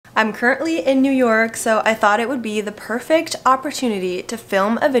I'm currently in New York, so I thought it would be the perfect opportunity to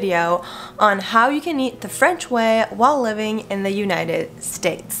film a video on how you can eat the French way while living in the United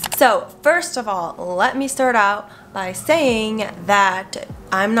States. So first of all, let me start out by saying that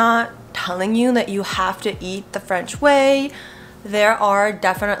I'm not telling you that you have to eat the French way. There are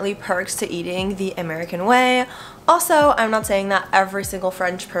definitely perks to eating the American way. Also, I'm not saying that every single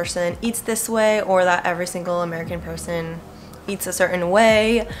French person eats this way or that every single American person eats a certain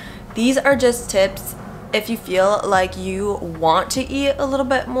way. These are just tips if you feel like you want to eat a little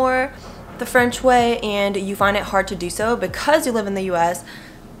bit more the French way and you find it hard to do so because you live in the US.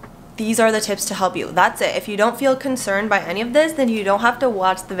 These are the tips to help you. That's it. If you don't feel concerned by any of this, then you don't have to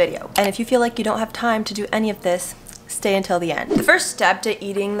watch the video. And if you feel like you don't have time to do any of this, stay until the end. The first step to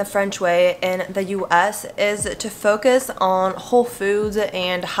eating the French way in the US is to focus on whole foods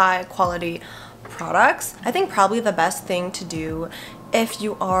and high quality products. I think probably the best thing to do if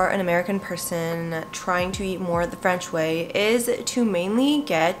you are an American person trying to eat more the French way is to mainly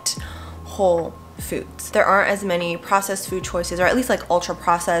get whole foods. There aren't as many processed food choices, or at least like ultra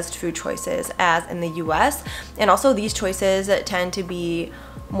processed food choices, as in the US, and also these choices tend to be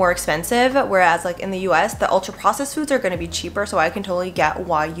more expensive, whereas like in the US the ultra processed foods are going to be cheaper, so I can totally get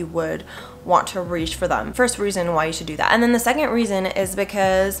why you would want to reach for them. First reason why you should do that. And then the second reason is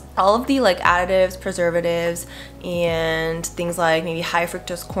because all of the like additives, preservatives, and things like maybe high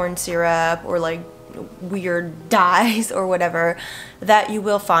fructose corn syrup or like weird dyes or whatever that you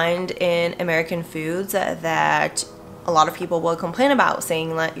will find in American foods that a lot of people will complain about,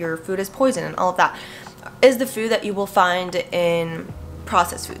 saying that your food is poison and all of that, is the food that you will find in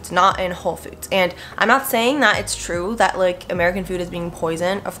processed foods, not in whole foods. And I'm not saying that it's true that like American food is being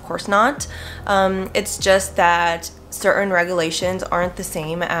poisoned, of course not. It's just that certain regulations aren't the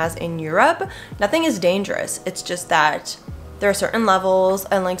same as in Europe. Nothing is dangerous, it's just that there are certain levels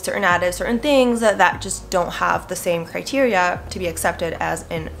and like certain additives, certain things that just don't have the same criteria to be accepted as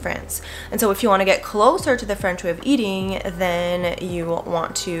in France. And so if you want to get closer to the French way of eating, then you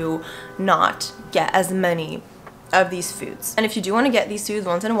want to not get as many of these foods. And if you do want to get these foods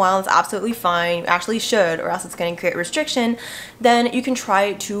once in a while, it's absolutely fine. You actually should, or else it's going to create restriction. Then you can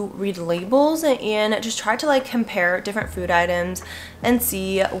try to read labels and just try to like compare different food items and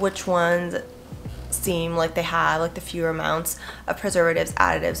see which ones seem like they have like the fewer amounts of preservatives,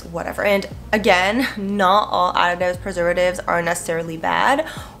 additives, whatever. And again, not all additives, preservatives are necessarily bad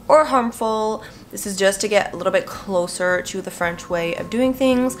or harmful. This is just to get a little bit closer to the French way of doing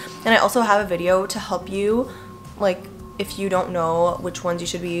things. And I also have a video to help you, like if you don't know which ones you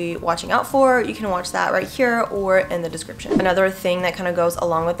should be watching out for, you can watch that right here or in the description. Another thing that kind of goes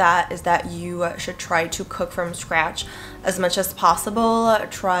along with that is that you should try to cook from scratch as much as possible.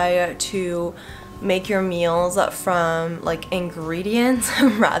 Try to make your meals from like ingredients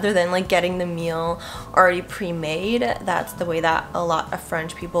rather than like getting the meal already pre-made. That's the way that a lot of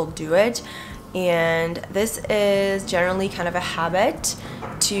French people do it. And this is generally kind of a habit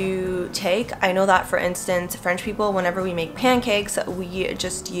to take. I know that, for instance, French people, whenever we make pancakes, we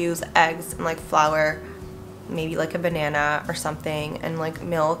just use eggs and like flour, maybe like a banana or something, and like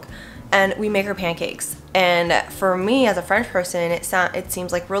milk, and we make our pancakes. And for me as a French person, it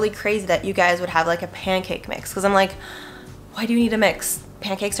seems like really crazy that you guys would have like a pancake mix, because I'm like, why do you need a mix?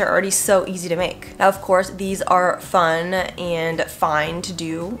 Pancakes are already so easy to make. Now, of course, these are fun and fine to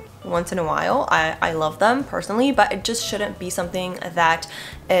do once in a while. I love them personally, but it just shouldn't be something that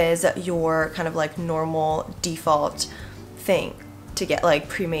is your kind of like normal default thing to get like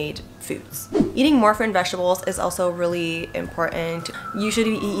pre-made foods. Eating more fruit and vegetables is also really important. You should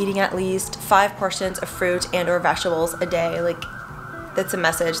be eating at least 5 portions of fruit and or vegetables a day. Like, that's a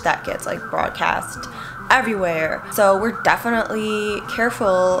message that gets like broadcast everywhere. So we're definitely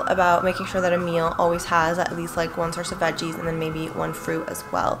careful about making sure that a meal always has at least like 1 source of veggies and then maybe 1 fruit as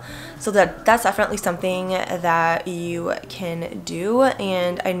well. So that's definitely something that you can do.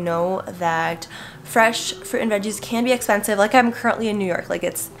 And I know that fresh fruit and veggies can be expensive. Like, I'm currently in New York, like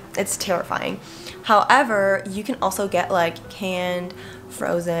it's terrifying. However, you can also get like canned,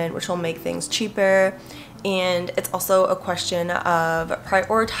 frozen, which will make things cheaper. And it's also a question of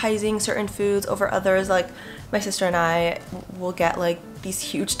prioritizing certain foods over others. Like, my sister and I will get like these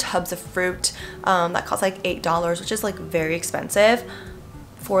huge tubs of fruit that cost like $8, which is like very expensive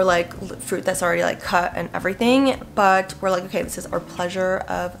for like fruit that's already like cut and everything. But we're like, okay, this is our pleasure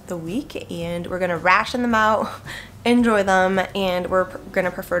of the week and we're gonna ration them out, enjoy them, and we're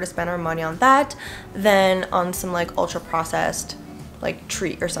gonna prefer to spend our money on that than on some like ultra processed like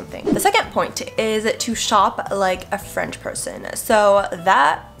treat or something. The second point is to shop like a French person. So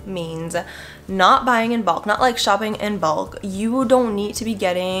that means not buying in bulk, not like shopping in bulk. You don't need to be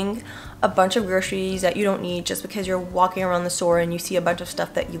getting a bunch of groceries that you don't need just because you're walking around the store and you see a bunch of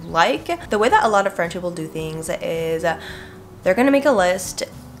stuff that you like. The way that a lot of French people do things is they're gonna make a list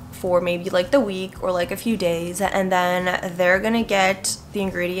for maybe like the week or like a few days, and then they're gonna get the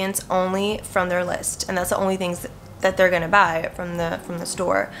ingredients only from their list, and that's the only things that they're gonna buy from the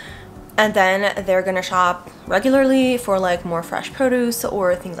store. And then they're gonna shop regularly for like more fresh produce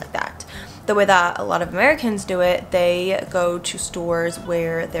or things like that. The way that a lot of Americans do it, they go to stores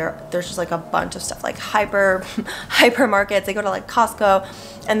where there's just like a bunch of stuff, like hypermarkets. They go to like Costco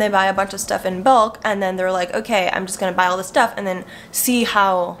and they buy a bunch of stuff in bulk, and then they're like, okay, I'm just gonna buy all this stuff and then see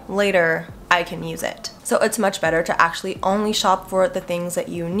how later I can use it. So it's much better to actually only shop for the things that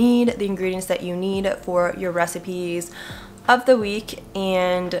you need, the ingredients that you need for your recipes of the week,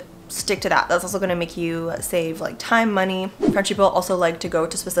 and stick to that. That's also going to make you save like time, money. French people also like to go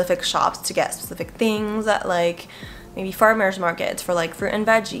to specific shops to get specific things, like maybe farmers markets for like fruit and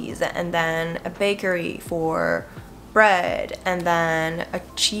veggies, and then a bakery for bread, and then a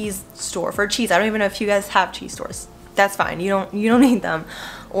cheese store for cheese. I don't even know if you guys have cheese stores. That's fine. You don't need them.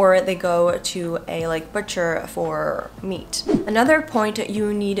 Or they go to a like butcher for meat. Another point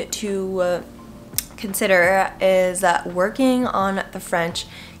you need to consider is working on the French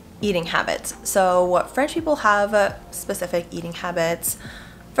eating habits. So French people have specific eating habits.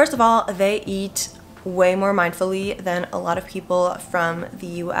 First of all, they eat way more mindfully than a lot of people from the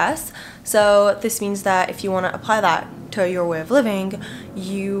US. So this means that if you want to apply that to your way of living,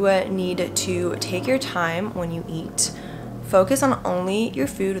 you need to take your time when you eat. Focus on only your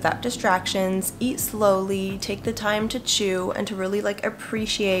food without distractions, eat slowly, take the time to chew and to really like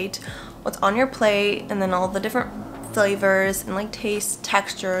appreciate what's on your plate, and then all the different flavors and like tastes,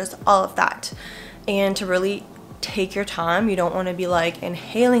 textures, all of that. And to really take your time. You don't want to be like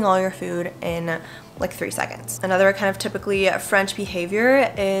inhaling all your food in like 3 seconds. Another kind of typically French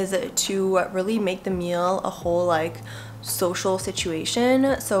behavior is to really make the meal a whole like social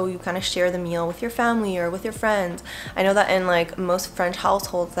situation. So you kind of share the meal with your family or with your friends. I know that in like most French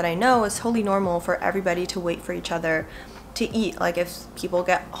households that I know, it's totally normal for everybody to wait for each other to eat. Like if people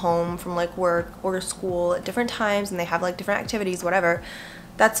get home from like work or school at different times and they have like different activities, whatever,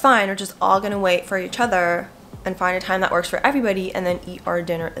 that's fine. We're just all gonna wait for each other and find a time that works for everybody and then eat our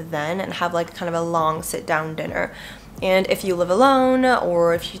dinner then and have like kind of a long sit down dinner. And if you live alone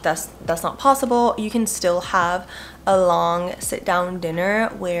or if that's not possible, you can still have a long sit down dinner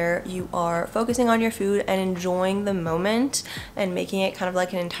where you are focusing on your food and enjoying the moment and making it kind of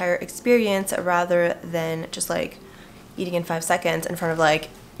like an entire experience rather than just like eating in 5 seconds in front of like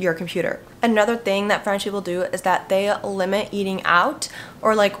your computer. Another thing that French people do is that they limit eating out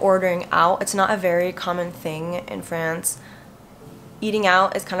or like ordering out. It's not a very common thing in France. Eating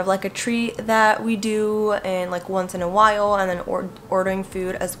out is kind of like a treat that we do and like once in a while, and then ordering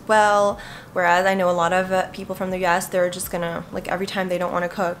food as well. Whereas I know a lot of people from the US, they're just gonna like every time they don't want to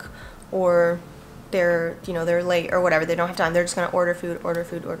cook or they're late or whatever, they don't have time, they're just gonna order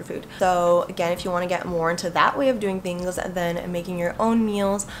food. So again, if you want to get more into that way of doing things, then making your own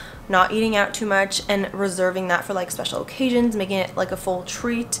meals, not eating out too much, and reserving that for like special occasions, making it like a full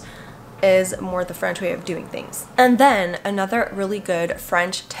treat, is more the French way of doing things. And then another really good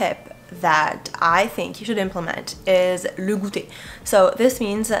French tip that I think you should implement is le goûter. So this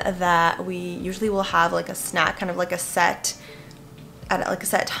means that we usually will have like a snack, kind of like a set at like a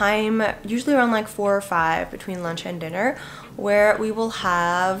set time, usually around like 4 or 5 between lunch and dinner, where we will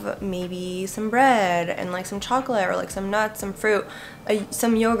have maybe some bread and like some chocolate or like some nuts, some fruit,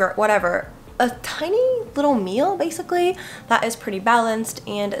 some yogurt, whatever. A tiny little meal basically that is pretty balanced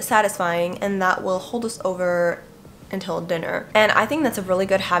and satisfying, and that will hold us over until dinner. And I think that's a really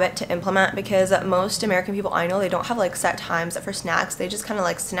good habit to implement, because most American people I know, they don't have like set times for snacks. They just kind of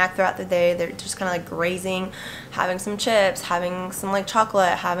like snack throughout the day. They're just kind of like grazing, having some chips, having some like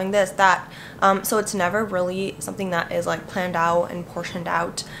chocolate, having this, that. So it's never really something that is like planned out and portioned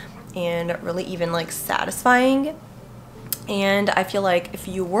out and really even like satisfying. And I feel like if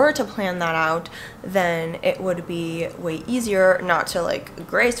you were to plan that out, then it would be way easier not to like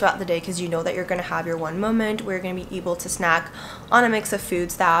graze throughout the day, because you know that you're going to have your one moment where you're going to be able to snack on a mix of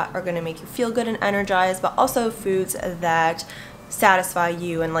foods that are going to make you feel good and energized, but also foods that satisfy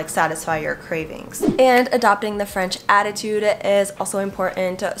you and like satisfy your cravings. And adopting the French attitude is also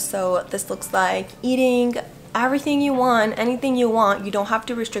important. So this looks like eating everything you want, anything you want. You don't have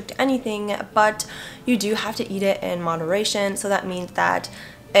to restrict anything, but you do have to eat it in moderation. So that means that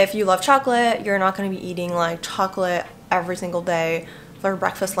if you love chocolate, you're not going to be eating like chocolate every single day for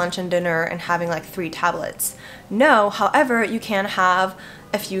breakfast, lunch, and dinner and having like 3 tablets. No, however, you can have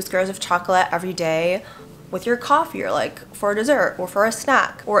a few squares of chocolate every day with your coffee, or like for dessert or for a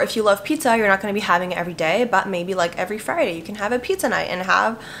snack. Or if you love pizza, you're not going to be having it every day, but maybe like every Friday you can have a pizza night and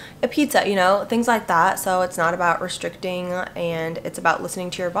have a pizza, you know, things like that. So it's not about restricting, and it's about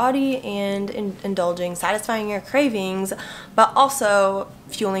listening to your body and indulging, satisfying your cravings, but also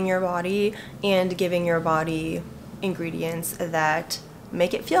fueling your body and giving your body ingredients that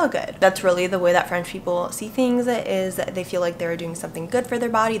make it feel good. That's really the way that French people see things, is that they feel like they're doing something good for their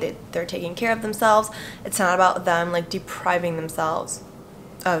body, that they're taking care of themselves. It's not about them like depriving themselves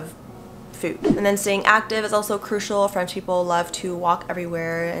of food. And then staying active is also crucial. French people love to walk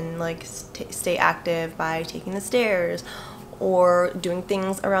everywhere and like stay active by taking the stairs or doing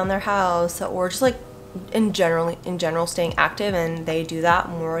things around their house, or just like in general staying active, and they do that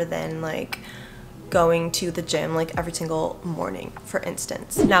more than like going to the gym like every single morning, for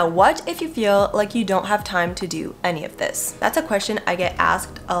instance. Now, what if you feel like you don't have time to do any of this? That's a question I get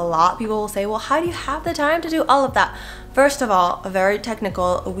asked a lot. People will say, well, how do you have the time to do all of that? First of all, very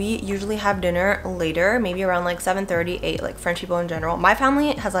technical, we usually have dinner later, maybe around like 7:30, 8, like French people in general. My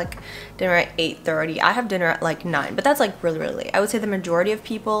family has like dinner at 8:30. I have dinner at like 9, but that's like really, really late. I would say the majority of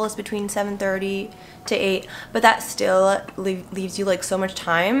people is between 7:30 to 8, but that still leaves you like so much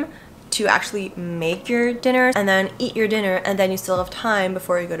time to actually make your dinner and then eat your dinner, and then you still have time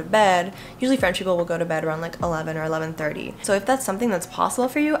before you go to bed. Usually French people will go to bed around like 11 or 11:30. So if that's something that's possible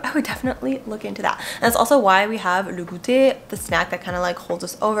for you, I would definitely look into that. And that's also why we have le goûter, the snack that kind of like holds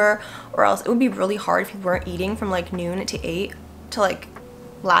us over, or else it would be really hard if you weren't eating from like noon to 8 to like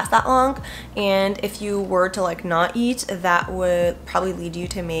last that long. And if you were to like not eat, that would probably lead you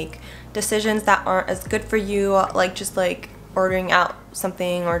to make decisions that aren't as good for you, like just like ordering out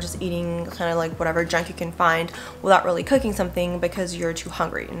something or just eating kind of like whatever junk you can find without really cooking something because you're too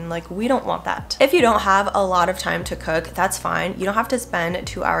hungry, and like we don't want that. If you don't have a lot of time to cook, that's fine. You don't have to spend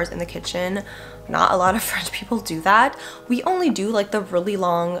 2 hours in the kitchen. Not a lot of French people do that. We only do like the really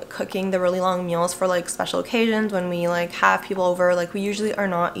long cooking, the really long meals for like special occasions when we like have people over. Like we usually are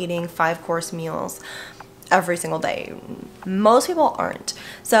not eating 5-course meals every single day. Most people aren't.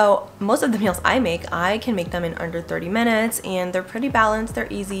 So most of the meals I make, I can make them in under 30 minutes, and they're pretty balanced,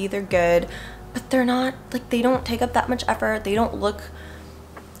 they're easy, they're good, but they're not like, they don't take up that much effort, they don't look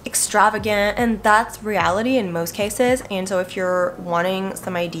extravagant, and that's reality in most cases. And so if you're wanting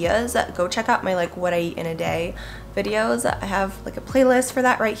some ideas, go check out my like what I eat in a day videos. I have like a playlist for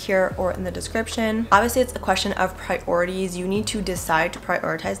that right here or in the description. Obviously it's a question of priorities. You need to decide to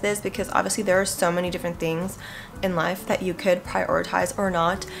prioritize this, because obviously there are so many different things in life that you could prioritize or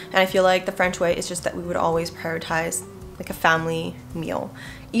not. And I feel like the French way is just that we would always prioritize like a family meal.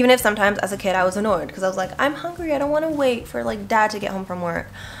 Even if sometimes as a kid I was annoyed because I was like, I'm hungry, I don't want to wait for like dad to get home from work.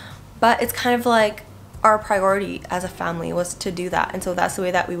 But it's kind of like our priority as a family was to do that. And so that's the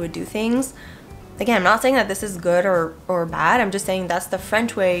way that we would do things. Again, I'm not saying that this is good or bad. I'm just saying that's the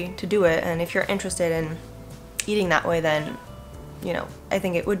French way to do it. And if you're interested in eating that way, then, you know, I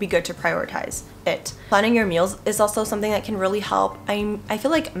think it would be good to prioritize it. Planning your meals is also something that can really help. I feel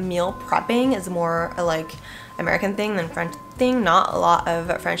like meal prepping is more a like American thing than French thing. Not a lot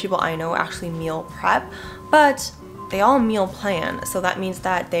of French people I know actually meal prep, but they all meal plan. So that means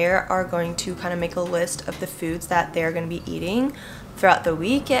that they are going to kind of make a list of the foods that they're going to be eating throughout the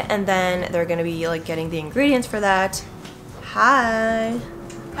week, and then they're going to be like getting the ingredients for that. Hi.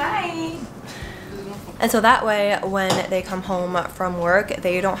 Hi. And so that way when they come home from work,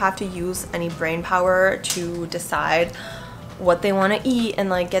 they don't have to use any brain power to decide what they want to eat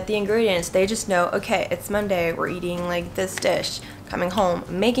and like get the ingredients. They just know, okay, it's Monday, we're eating like this dish, coming home,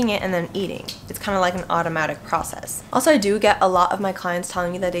 making it, and then eating. It's kind of like an automatic process. Also, I do get a lot of my clients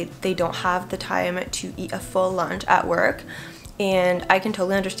telling me that they don't have the time to eat a full lunch at work. And I can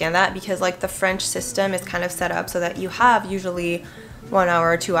totally understand that, because like the French system is kind of set up so that you have usually 1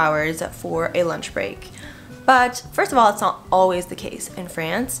 hour or 2 hours for a lunch break. But first of all, it's not always the case in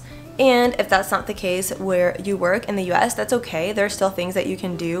France. And if that's not the case where you work in the US, that's okay. There are still things that you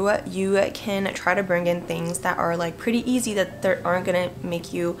can do. You can try to bring in things that are like pretty easy, that aren't gonna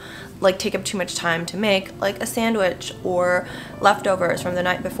make you like take up too much time to make, like a sandwich or leftovers from the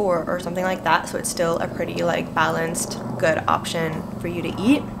night before or something like that. So it's still a pretty like balanced, good option for you to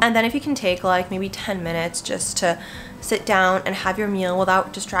eat. And then if you can take like maybe 10 minutes just to sit down and have your meal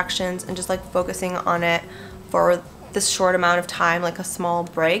without distractions and just like focusing on it for this short amount of time, like a small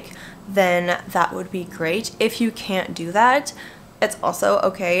break, then that would be great. If you can't do that, it's also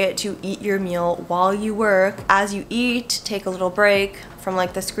okay to eat your meal while you work. As you eat, take a little break, from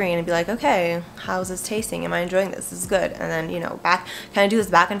like the screen and be like, okay, how's this tasting? Am I enjoying this? This is good. And then, you know, kind of do this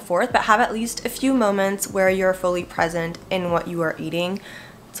back and forth, but have at least a few moments where you're fully present in what you are eating.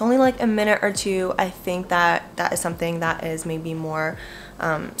 It's only like a minute or two. I think that is something that is maybe more,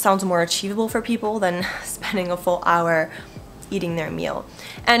 sounds more achievable for people than spending a full hour eating their meal.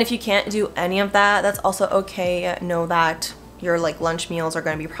 And if you can't do any of that, that's also okay. Know that your like lunch meals are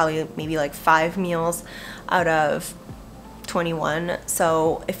going to be probably maybe like 5 meals out of 21.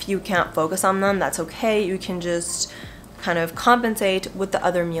 So if you can't focus on them, that's okay. You can just kind of compensate with the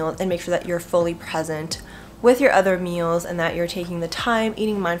other meals and make sure that you're fully present with your other meals and that you're taking the time,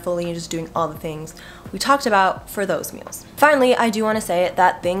 eating mindfully, and just doing all the things we talked about for those meals. Finally, I do want to say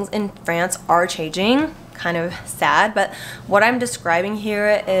that things in France are changing. Kind of sad, but what I'm describing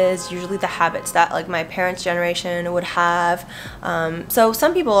here is usually the habits that like my parents' generation would have. So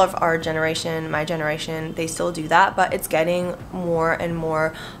some people of our generation, my generation, they still do that, but it's getting more and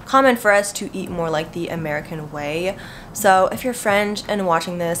more common for us to eat more like the American way. So if you're French and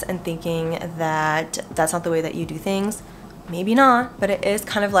watching this and thinking that that's not the way that you do things, maybe not, but it is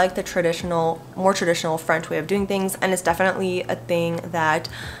kind of like the traditional, more traditional French way of doing things, and it's definitely a thing that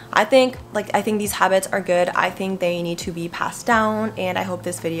I think these habits are good. I think they need to be passed down, and I hope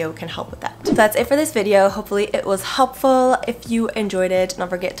this video can help with that. So that's it for this video. Hopefully it was helpful. If you enjoyed it, don't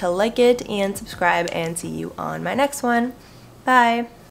forget to like it and subscribe, and see you on my next one. Bye!